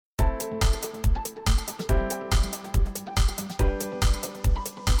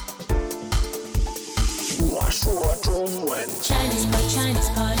说中文。Chinese pot, Chinese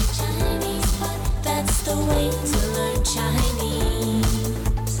pot, Chinese pot. That's the way to learn Chinese.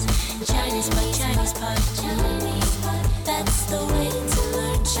 Chinese pot, Chinese pot, Chinese pot. That's the way to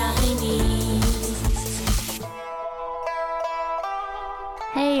learn Chinese.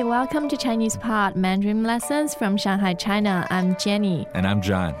 Hey, welcome to Chinese Pod Mandarin Lessons from Shanghai, China. I'm Jenny. And I'm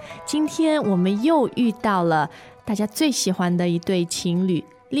John. 今天我们又遇到了大家最喜欢的一对情侣，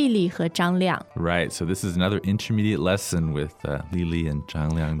丽丽和张亮。 Right, so this is another intermediate lesson with Lili and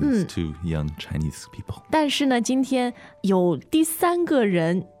Zhang Liang, these two young Chinese people. 但是呢，今天有第三个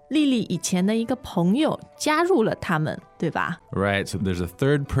人，丽丽以前的一个朋友加入了他们，对吧？ Right, so there's a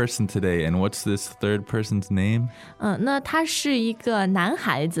third person today, and what's this third person's name? 那他是一个男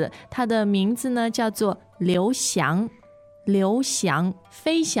孩子，他的名字呢叫做刘翔，刘翔，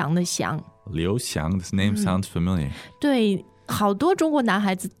飞翔的翔。Liu Xiang, this name sounds familiar. 对，好多中国男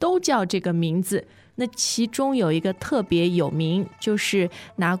孩子都叫这个名字。那其中有一个特别有名，就是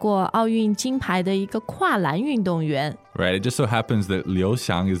拿过奥运金牌的一个跨栏运动员。 Right, it just so happens that Liu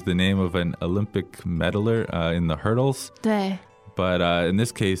Xiang is the name of an Olympic medaler in the hurdles. 对 But in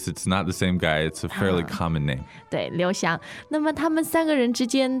this case, it's not the same guy. It's a fairly common name. 对，刘翔。那么他们三个人之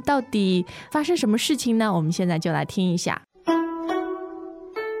间到底发生什么事情呢？我们现在就来听一下。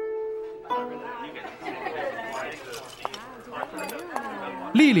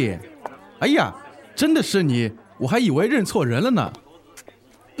丽丽，哎呀，真的是你，我还以为认错人了呢。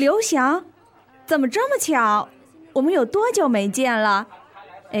刘翔，怎么这么巧？我们有多久没见了？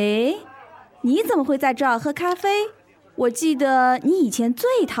哎，你怎么会在这儿喝咖啡？我记得你以前最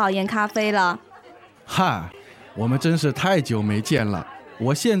讨厌咖啡了。哈，我们真是太久没见了。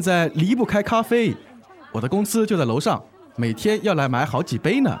我现在离不开咖啡，我的公司就在楼上，每天要来买好几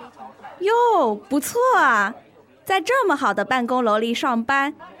杯呢。哟，不错啊，在这么好的办公楼里上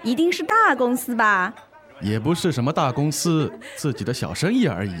班，一定是大公司吧？也不是什么大公司，自己的小生意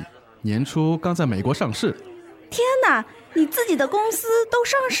而已。年初刚在美国上市。天哪，你自己的公司都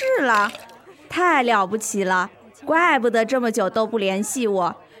上市了，太了不起了！怪不得这么久都不联系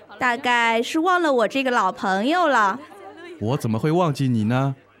我，大概是忘了我这个老朋友了。我怎么会忘记你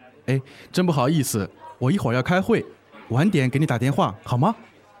呢？哎，真不好意思，我一会儿要开会，晚点给你打电话好吗？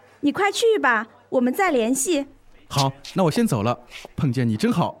你快去吧，我们再联系。好，那我先走了，碰见你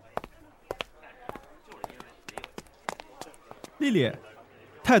真好。丽丽，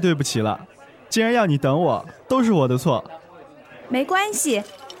太对不起了，竟然要你等我，都是我的错。没关系，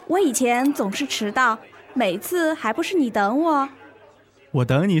我以前总是迟到，每次还不是你等我。我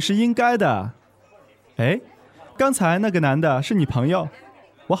等你是应该的。哎，刚才那个男的是你朋友？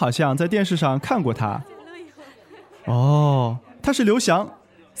我好像在电视上看过他。哦，他是刘翔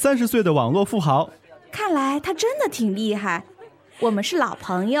，30岁的网络富豪。看来他真的挺厉害，我们是老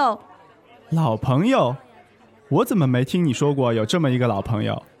朋友。老朋友？我怎么没听你说过有这么一个老朋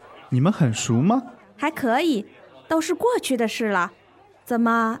友？你们很熟吗？还可以，都是过去的事了。怎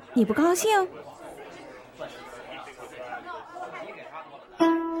么，你不高兴？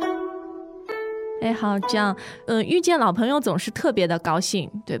哎，好，这样，遇见老朋友总是特别的高兴，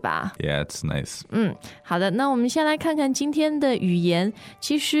对吧？ Yeah, it's nice. 好的，那我们先来看看今天的语言。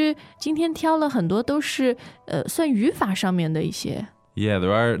其实今天挑了很多都是算语法上面的一些。Yeah,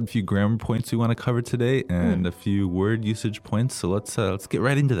 there are a few grammar points we want to cover today and a few word usage points. So let's get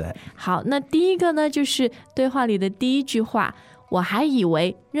right into that. 好，那第一个呢，就是对话里的第一句话，我还以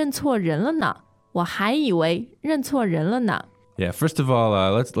为认错人了呢。我还以为认错人了呢。Yeah, first of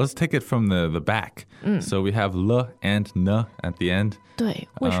all, let's take it from the back. So we have le and ne at the end. 对，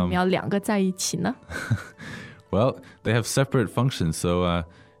为什么要两个在一起呢？ Well, they have separate functions, so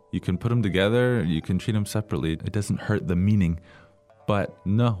you can put them together, you can treat them separately. It doesn't hurt the meaning, but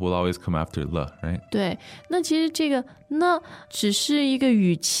ne will always come after le, right? 对，那其实这个呢，只是一个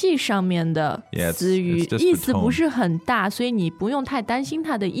语气上面的 Yeah, 词语 it's just 意 the 思 tone. 不是很大，所以你不用太担心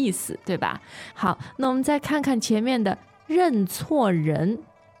它的意思，对吧？好，那我们再看看前面的认错人，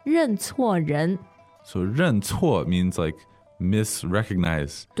认错人。 So 认错 means like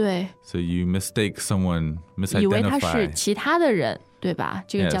misrecognize. 对， So you mistake someone, 以为他是 misidentify. 其他的人，对吧？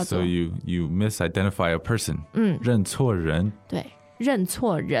这个 Yeah, 叫做 so you misidentify a person. 认错人。对，认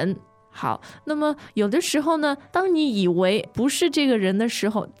错人。好，那么有的时候呢，当你以为不是这个人的时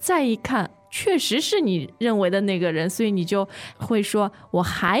候，再一看，确实是你认为的那个人，所以你就会说，我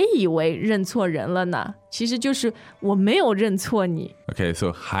还以为认错人了呢。其实就是我没有认错你。 Okay,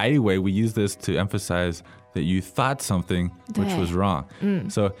 so 还以为 we use this to emphasize that you thought something which was wrong.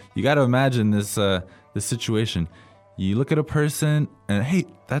 So you got to imagine this situation. You look at a person and, hey,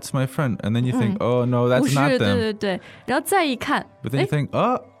 that's my friend. And then you think, oh, no, 不 that's 是， not 对 them. 对对，然后再一看， But then you think,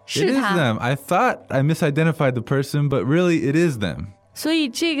 oh, 是 It is 他。 them. I thought I misidentified the person, but really it is them. 所以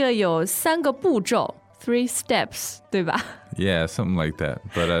这个有3个步骤 ，3 steps， 对吧？ Yeah, something like that.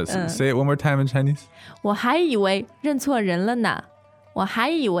 But say it one more time in Chinese. 我还以为认错人了呢，我还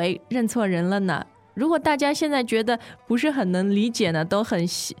以为认错人了呢。如果大家现在觉得不是很能理解呢，都很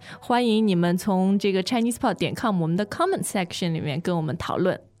欢迎你们从这个 ChinesePod.com 我们的 comment section 里面跟我们讨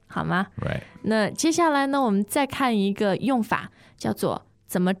论，好吗？ Right. 那接下来呢，我们再看一个用法，叫做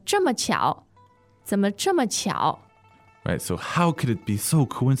怎么这么巧？怎么这么巧？ Right. So how could it be so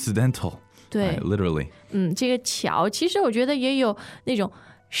coincidental? 对 Right, literally. 这个巧，其实我觉得也有那种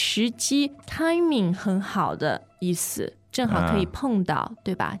时机 timing 很好的意思，正好可以碰到，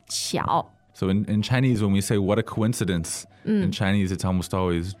对吧？巧。So in Chinese, when we say what a coincidence, in Chinese, it's almost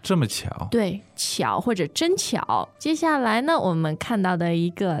always 这么巧。对，巧或者真巧。接下来呢，我们看到的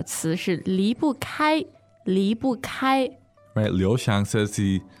一个词是离不开，离不开。Right. Liu Xiang says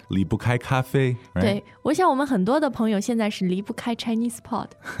he 离不开咖啡。Right. 对，我想我们很多的朋友现在是离不开 Chinese Pod，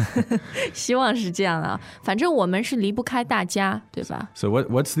 希望是这样啊。反正我们是离不开大家，对吧？ So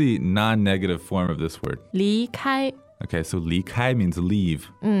what's the non-negative form of this word? 离开， Okay, so 离开 means leave.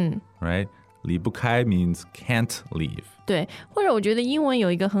 Right? 离不开 means can't leave. 对，或者我觉得英文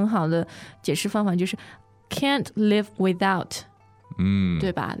有一个很好的解释方法，就是 can't live without，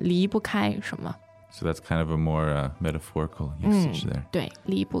对吧？离不开什么？ So that's kind of a more metaphorical usage there. 对，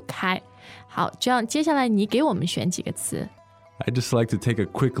离不开。好，这样接下来你给我们选几个词。 I'd just like to take a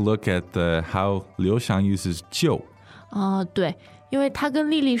quick look at how Liu Xiang uses 就。对，因为他跟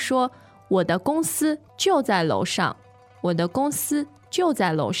丽丽说，我的公司就在楼上，我的公司就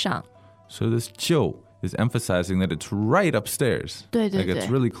在楼上。 So this 就 is emphasizing that it's right upstairs. 对对 Like it's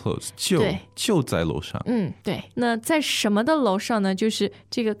对。 really close. 就对。就在楼上。对。那在什么的楼上呢？就是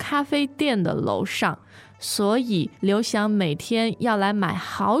这个咖啡店的楼上。所以刘翔每天要来买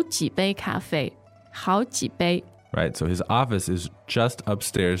好几杯咖啡，好几杯。 Right, so his office is just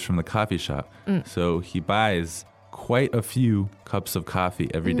upstairs from the coffee shop. So he buys quite a few cups of coffee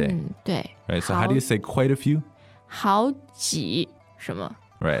every day. 对。 Right, so how do you say quite a few? 好几什么？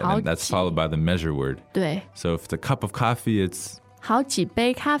 Right, and that's 好几。 followed by the measure word. 对， So if it's a cup of coffee, it's... 好几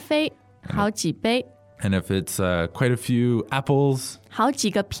杯咖啡，好几杯。 And if it's quite a few apples, 好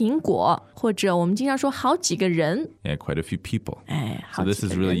几个苹果，或者我们经常说好几个人， yeah, quite a few people. 哎， So 好 this 几 is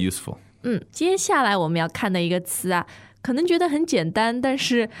个人。 really useful. 接下来我们要看的一个词啊，可能觉得很简单，但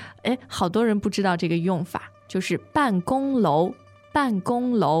是好多人不知道这个用法，就是办公楼，办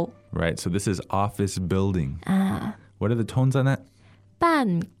公楼 Right, so this is office building. 啊， What are the tones on that?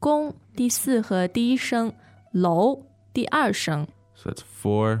 办公第4和第1声，楼第2声， So that's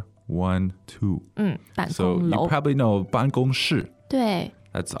 4, 1, 2. 办 So 公 you 楼， probably know 办公室. 对，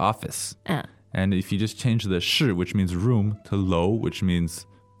 That's office. 嗯， And if you just change the 室, which means room, to 楼, which means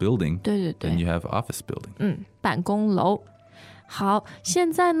building, 对对 then 对， you have office building. 办公楼。好，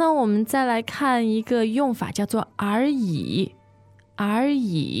现在呢，我们再来看一个用法，叫做而已，而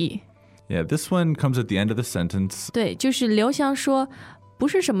已。 Yeah, this one comes at the end of the sentence. 对，就是刘翔说，不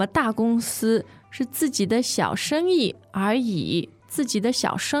是什么大公司，是自己的小生意而已，自己的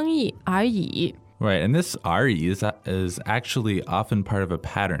小生意而已。 Right, and this RE is actually often part of a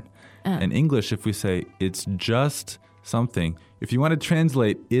pattern. In English, if we say it's just something, if you want to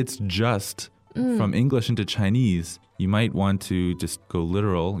translate it's just from English into Chinese, you might want to just go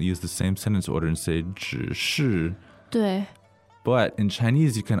literal, use the same sentence order and say 只是. 对， But in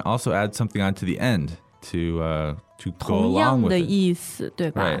Chinese, you can also add something onto the end to go 同 along 样 with 的 it. 意思，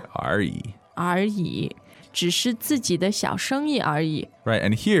对吧？ Right, RE. 而已，只是自己的小生意而已。 Right,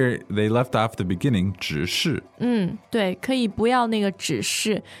 and here they left off the beginning 只是. 对，可以不要那个只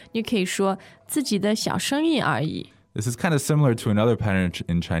是，你可以说自己的小生意而已。 This is kind of similar to another pattern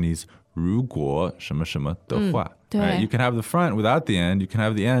in Chinese, 如果什么什么的话. 对。 Right, you can have the front without the end, you can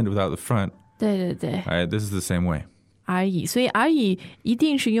have the end without the front. 对对对， All right, this is the same way. 而已，所以而已一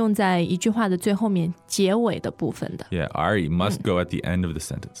定是用在一句话的最后面结尾的部分的。 Yeah, RE must go at the end of the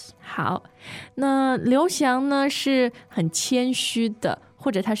sentence. 好，那刘翔呢是很谦虚的，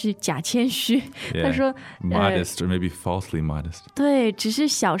或者他是假谦虚。 Yeah, 他说， modest or maybe falsely modest. 对，只是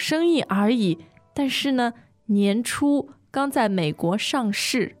小生意而已。但是呢，年初刚在美国上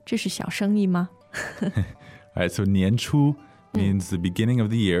市，这是小生意吗？ All right, so 年初 means the beginning of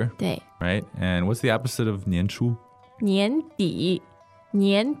the year, 对， right? And what's the opposite of 年初? 年底，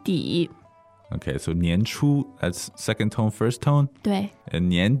年底， Okay, so 年初, that's second tone, first tone. 对， And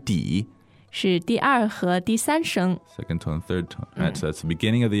年底, 是第2和第3声 second tone, third tone. Right, so that's the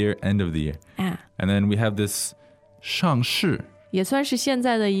beginning of the year, end of the year. 啊。 And then we have this 上市.也算是现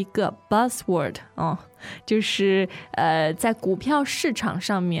在的一个 buzzword 哦，就是在股票市场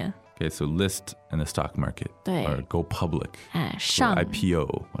上面。Okay, so list in the stock market 对 or go public 上 or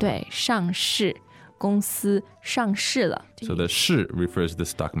IPO. 对，上市公司上市了。 So the 市 refers to the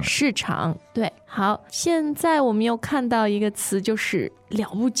stock market. 市场对。好，现在我们又看到一个词，就是了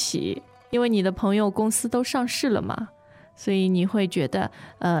不起，因为你的朋友公司都上市了嘛，所以你会觉得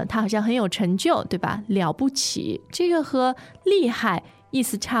他好像很有成就，对吧？了不起，这个和厉害意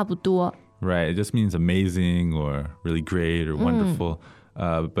思差不多。 Right, it just means amazing or really great or wonderful.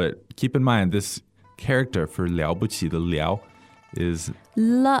 But keep in mind, this character for 了不起的了 is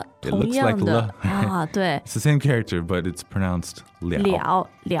了， it 同 looks 样 like 的 了啊，对， It's the same character, but it's pronounced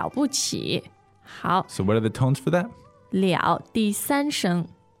了不起。好， So what are the tones for that? 了第三声，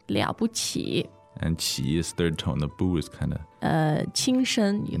了不起， And 起 is third tone. The bu is kind of 轻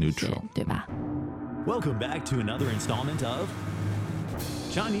声有些 Neutral 对吧？ Welcome back to another installment of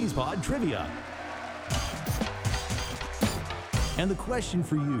Chinese Pod Trivia. And the question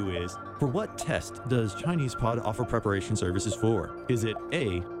for you is, for what test does Chinese Pod offer preparation services for? Is it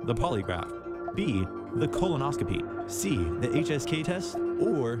A, the polygraph, B, the colonoscopy, C, the HSK test,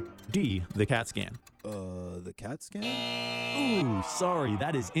 or D, the CAT scan? The CAT scan? Ooh, sorry,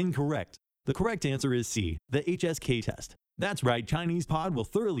 that is incorrect. The correct answer is C, the HSK test. That's right, Chinese Pod will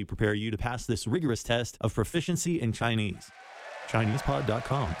thoroughly prepare you to pass this rigorous test of proficiency in Chinese.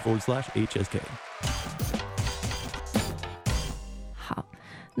 ChinesePod.com/HSK. 好，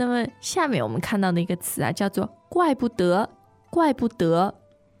那么下面我们看到的一个词啊，叫做怪不得，怪不得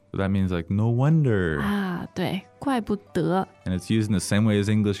So that means like no wonder. 啊，对，怪不得， And it's used in the same way as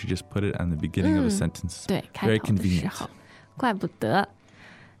English. You just put it on the beginning of a sentence. 对，开 Very 头的时 convenient. 候，怪不得。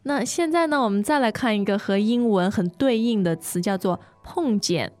那现在呢，我们再来看一个和英文很对应的词，叫做碰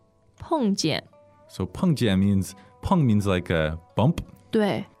见，碰见， So 碰见 means 碰 means like a bump,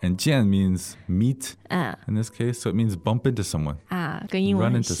 对， and 见 means meet 啊 in this case. So it means bump into someone. 啊，跟英文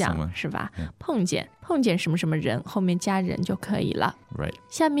Run 很 into 像， someone 是吧？碰见，碰见什么什么人，后面加人就可以了。 Right.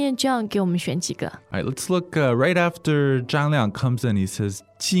 下面 John 给我们选几个。 All right, let's look right after Zhang Liang comes in. He says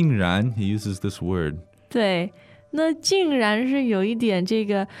竟然, he uses this word. 对，那竟然是有一点这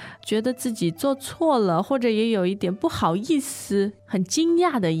个觉得自己做错了，或者也有一点不好意思、很惊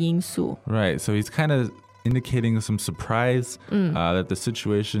讶的因素。 Right, so he's kind of indicating some surprise that the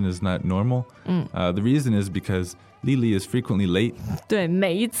situation is not normal. The reason is because Lili is frequently late. 对，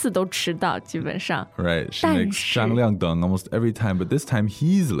每一次都迟到，基本上 Right, she 但 makes 是 Zhang Liang deng almost every time, but this time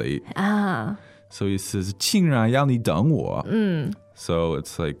he's late. 啊， So he says 竟然要你等我. So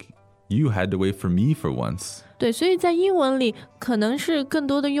it's like you had to wait for me for once. 对，所以在英文里可能是更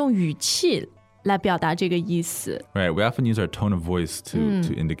多的用语气来表达这个意思。 Right, we often use our tone of voice to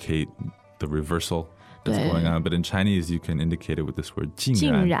indicate the reversal that's 对。 going on, but in Chinese you can indicate it with this word 竟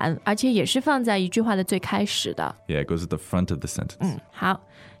竟然. 然，而且也是放在一句话的最开始的。 Yeah, it goes at the front of the sentence. 好，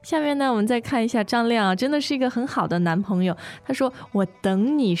下面呢，我们再看一下张亮啊，真的是一个很好的男朋友。他说：“我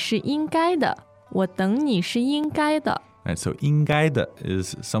等你是应该的，我等你是应该的。 Right, so 应该的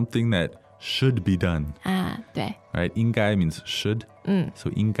is something that should be done. ”啊，对， Right, 应该 means should. So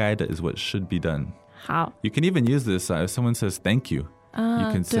应该的 is what should be done. 好 You can even use this if someone says thank you. 啊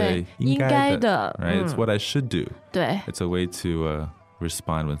You can 对 say 应该的 right? It's what I should do. 对 It's a way to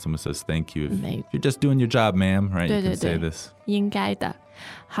respond when someone says thank you. If 没 you're just doing your job, ma'am, right? You 对 can say 对 this. 应该的。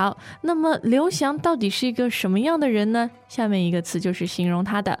好，那么刘翔到底是一个什么样的人呢？下面一个词就是形容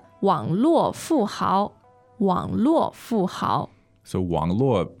他的网络富豪，网络富豪。 So 网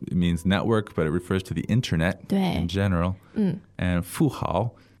络 means network, but it refers to the internet 对 in general. And 富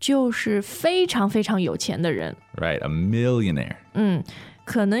豪, 就是非常非常有钱的人。 right? A millionaire.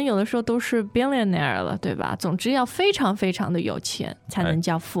 可能有的时候都是 billionaire 了，对吧？总之要非常非常的有钱才能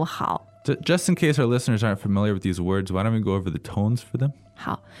叫富豪。 Just in case our listeners aren't familiar with these words, why don't we go over the tones for them?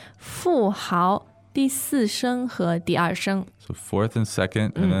 好，富豪第四声和第二声， So fourth and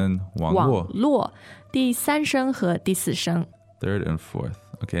second, and then 网网络, 络第三声和第四声， third and fourth.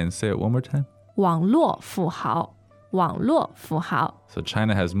 Okay, and say it one more time. 网络富豪，网络富豪。 So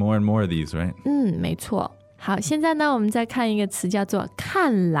China has more and more of these, right? 没错。好，现在呢，我们再看一个词，叫做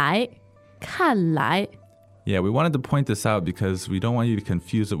看来，看来， Yeah, we wanted to point this out because we don't want you to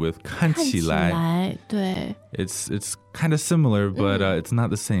confuse it with 看看起起来.来，对。 It's kind of similar, but it's not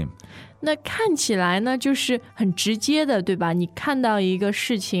the same. 那看起来呢，就是很直接的，对吧？你看到一个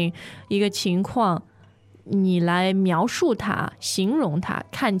事情、一个情况，你来描述它、形容它，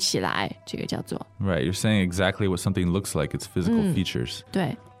看起来，这个叫做 Right, you're saying exactly what something looks like, its physical features.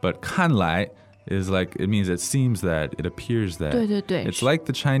 对 But 看来 is like, it means it seems that, it appears that. 对对对 It's like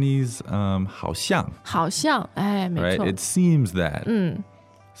the Chinese 好像好像，哎，没 right? 错， It seems that.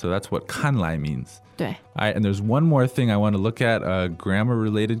 So that's what 看来 means. 对。 All right, and there's one more thing I want to look at, grammar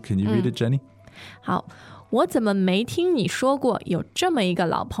related. Can you read it, Jenny? 好，我怎么没听你说过有这么一个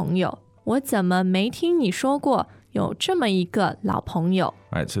老朋友？我怎么没听你说过有这么一个老朋友？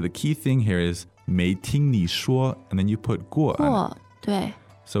 All right, so the key thing here is 没听你说, and then you put 过 on it. 过，对，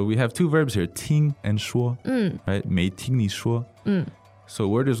 So we have two verbs here, 听 and 说. Right? 没听你说. So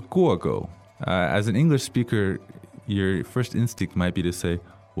where does 过 go? As an English speaker, your first instinct might be to say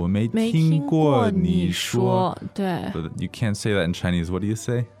我没听过你说. 对， But you can't say that in Chinese. What do you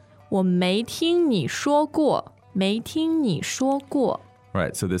say? 我没听你说过，没听你说过。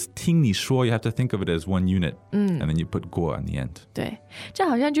 Right, so this 听你说, you have to think of it as one unit, and then you put 过 on the end. 对，这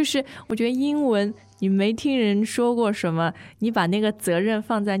好像就是我觉得英文你没听人说过什么，你把那个责任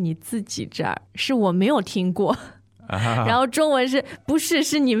放在你自己这儿，是我没有听过。然后中文是不是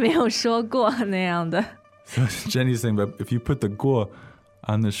是你没有说过那样的。 So Jenny's saying, but if you put the 过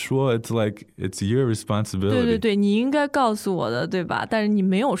on the 说, it's like it's your 对 responsibility. 对对，你应该告诉我的，对吧？但是你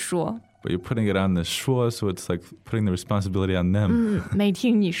没有说。 But you're putting it on the 说, so it's like putting the responsibility on them. 没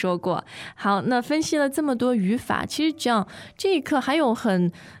听你说过。好，那分析了这么多语法，其实讲这一课还有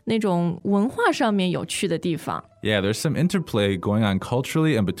很那种文化上面有趣的地方。 Yeah, there's some interplay going on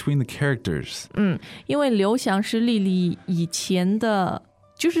culturally and between the characters. 因为刘翔是丽丽以前的，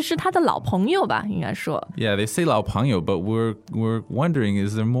是他的老朋友吧，应该说。 Yeah, they say 老朋友, but we're wondering,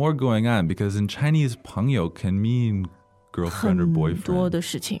 is there more going on? Because in Chinese, 朋友 can mean girlfriend or 很多 boyfriend. 的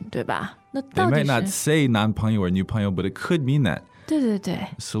事情，对吧？那 They 到 might 底 not 是？ say 男朋友 or 女朋友, but it could mean that. 对对对，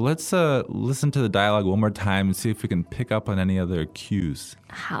 So let's listen to the dialogue one more time and see if we can pick up on any other cues.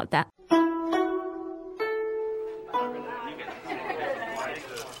 好的。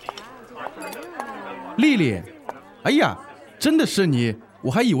丽丽，哎呀，真的是你，我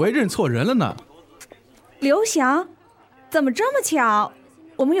还以为认错人了呢。刘翔，怎么这么巧？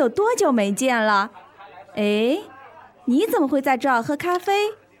我们有多久没见了？哎，你怎么会在这儿喝咖啡？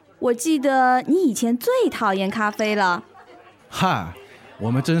我记得你以前最讨厌咖啡了。哈，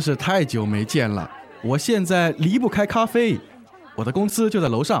我们真是太久没见了。我现在离不开咖啡，我的公司就在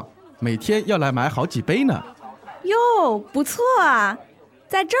楼上，每天要来买好几杯呢。哟，不错啊，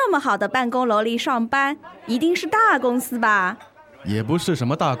在这么好的办公楼里上班，一定是大公司吧？也不是什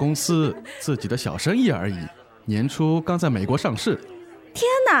么大公司，自己的小生意而已。年初刚在美国上市。天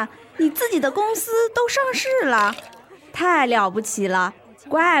哪，你自己的公司都上市了，太了不起了！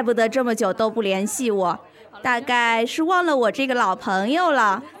怪不得这么久都不联系我，大概是忘了我这个老朋友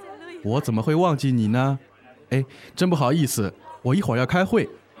了。我怎么会忘记你呢？哎，真不好意思，我一会儿要开会，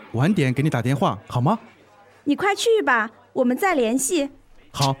晚点给你打电话好吗？你快去吧，我们再联系。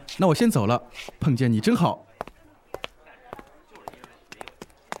好，那我先走了，碰见你真好。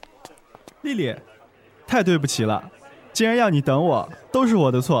丽丽，太对不起了，既然要你等我，都是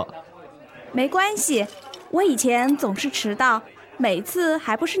我的错。没关系，我以前总是迟到，每次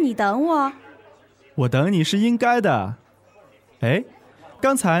还不是你等我。我等你是应该的。哎，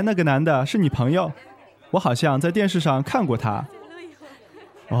刚才那个男的是你朋友？我好像在电视上看过他。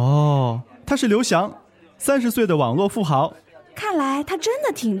哦，他是刘翔，30岁的网络富豪。看来他真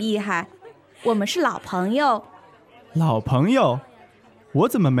的挺厉害，我们是老朋友。老朋友？我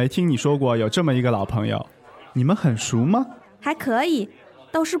怎么没听你说过有这么一个老朋友？你们很熟吗？还可以，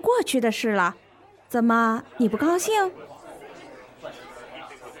都是过去的事了。怎么，你不高兴？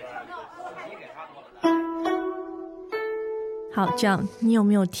好，这样你有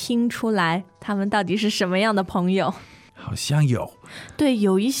没有听出来他们到底是什么样的朋友？好像有。对，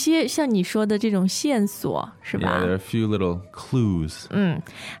有一些像你说的这种线索，是 Yeah, 吧 there are a few little clues.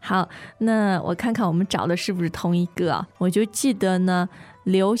 好，那我看看我们找的是不是同一个啊？我就记得呢，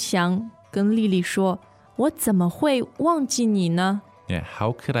刘翔跟丽丽说：“我怎么会忘记你呢？” Yeah,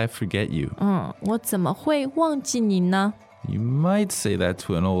 how could I forget you? 我怎么会忘记你呢？ You might say that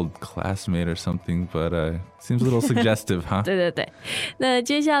to an old classmate or something, but seems a little suggestive, huh? 对对对，那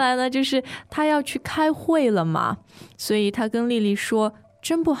接下来呢，就是他要去开会了嘛，所以他跟丽丽说：“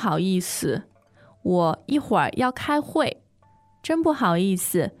真不好意思，我一会儿要开会。真不好意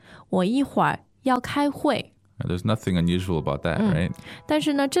思，我一会儿要开会。” There's nothing unusual about that, right? 但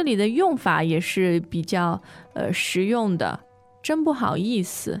是呢，这里的用法也是比较实用的。真不好意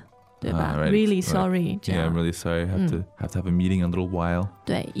思，对吧 right,？Really right. sorry， 这 Yeah, 样 I'm really sorry. I have to have a meeting in a little while.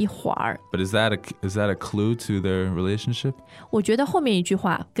 对，一会儿。 But is that a clue to their relationship? 我觉得后面一句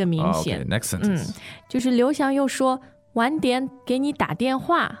话更明 Oh, 显 okay. Next sentence. 就是刘翔又说：“晚点给你打电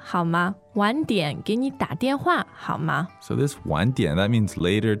话好吗？晚点给你打电话好吗？ So this 晚点, that means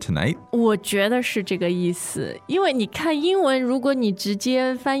later tonight? 我觉得是这个意思，因为你看英文，如果你直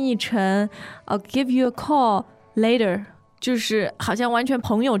接翻译成 I'll give you a call later， 就是好像完全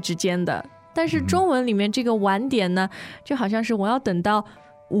朋友之间的。但是中文里面这个晚点呢，就好像是我要等到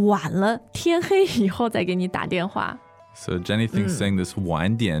晚了天黑以后再给你打电话。So Jenny thinks saying this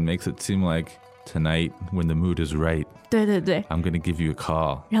晚点 makes it seem like tonight when the mood is right. 对对对， I'm going to give you a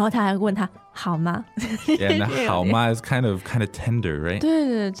call. 然后他还问他好吗？ Yeah, 那好吗 is kind of tender, right? 对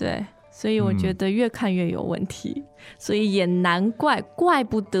对对，所以我觉得越看越有问题，所以也难怪，怪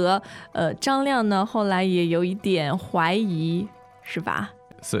不得张亮呢后来也有一点怀疑，是吧？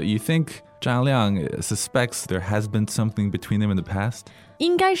 So you think Zhang Liang suspects there has been something between them in the past?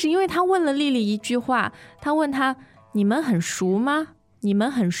 应该是因为他问了丽丽一句话，他问他你们很熟吗？你们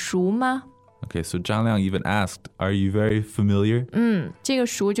很熟吗？ Okay, so Zhang Liang even asked, are you very familiar? 这个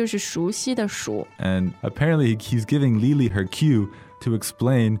熟就是熟悉的熟。 And apparently he's giving Lili her cue to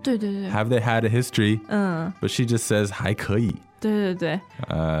explain, 对对对， have they had a history? But she just says, 还可以. 对对对。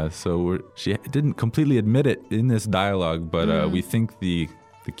 So she didn't completely admit it in this dialogue, but we think the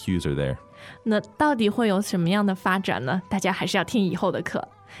cues are there. 那到底会有什么样的发展呢？大家还是要听以后的课。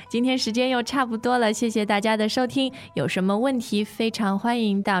今天时间又差不多了，谢谢大家的收听。有什么问题，非常欢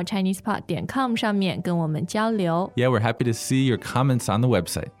迎到 ChinesePod.com 上面跟我们交流。 Yeah, we're happy to see your comments on the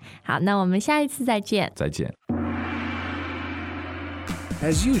website. 好，那我们下一次再见。再见.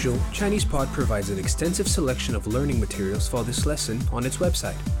 As usual, ChinesePod provides an extensive selection of learning materials for this lesson on its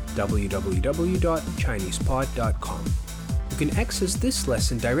website, www.chinesepod.com. You can access this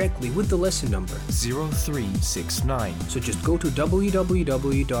lesson directly with the lesson number 0369. So just go to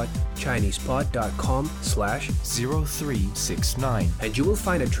www.chinesepod.com/0369 0369. and you will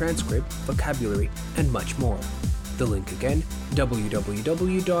find a transcript, vocabulary, and much more. The link again,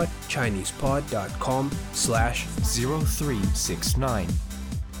 www.chinesepod.com/0369.